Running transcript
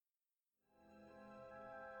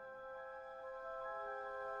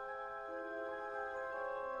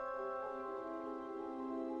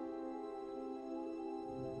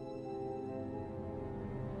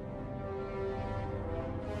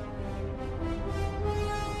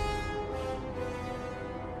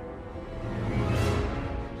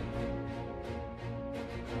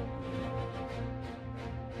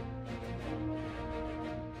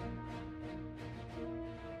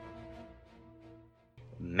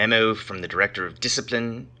Memo from the Director of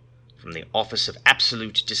Discipline, from the Office of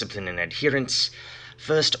Absolute Discipline and Adherence,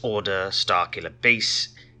 First Order, Starkiller Base,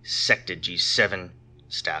 Sector G7,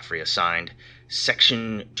 Staff reassigned,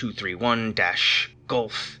 Section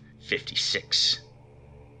 231-Golf 56.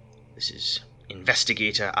 This is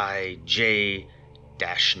Investigator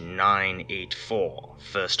IJ-984,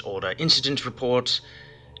 First Order Incident Report,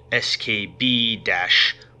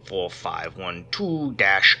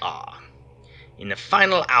 SKB-4512-R. In the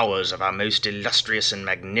final hours of our most illustrious and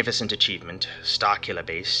magnificent achievement, Starkiller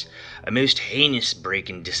Base, a most heinous break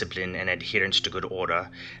in discipline and adherence to good order,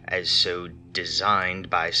 as so designed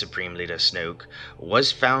by Supreme Leader Snoke,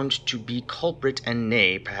 was found to be culprit and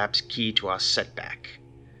nay, perhaps key to our setback.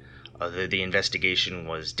 Although the investigation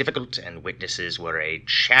was difficult and witnesses were a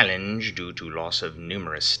challenge due to loss of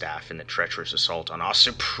numerous staff in the treacherous assault on our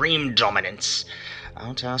supreme dominance,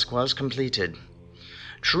 our task was completed.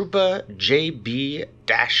 Trooper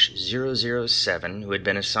JB-007, who had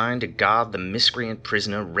been assigned to guard the miscreant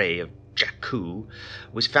prisoner Rey of Jakku,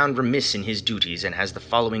 was found remiss in his duties and has the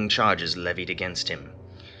following charges levied against him: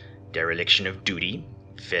 dereliction of duty,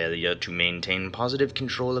 failure to maintain positive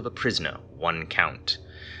control of a prisoner, 1 count,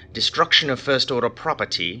 destruction of First Order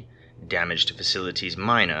property, damage to facilities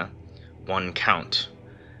minor, 1 count.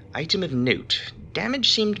 Item of note: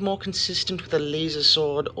 damage seemed more consistent with a laser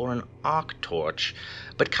sword or an arc torch,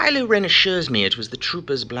 but Kylo Ren assures me it was the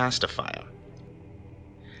trooper's blaster fire.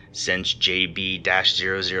 Since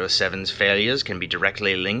JB-007's failures can be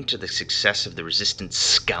directly linked to the success of the Resistance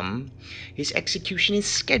scum, his execution is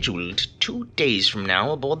scheduled 2 days from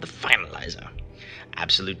now aboard the Finalizer.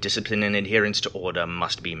 Absolute discipline and adherence to order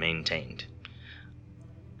must be maintained.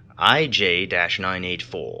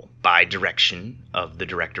 IJ-984, by direction of the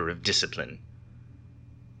Director of Discipline.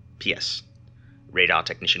 P.S. Radar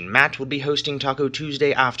Technician Matt will be hosting Taco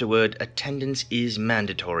Tuesday afterward. Attendance is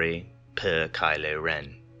mandatory, per Kylo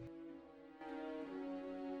Ren.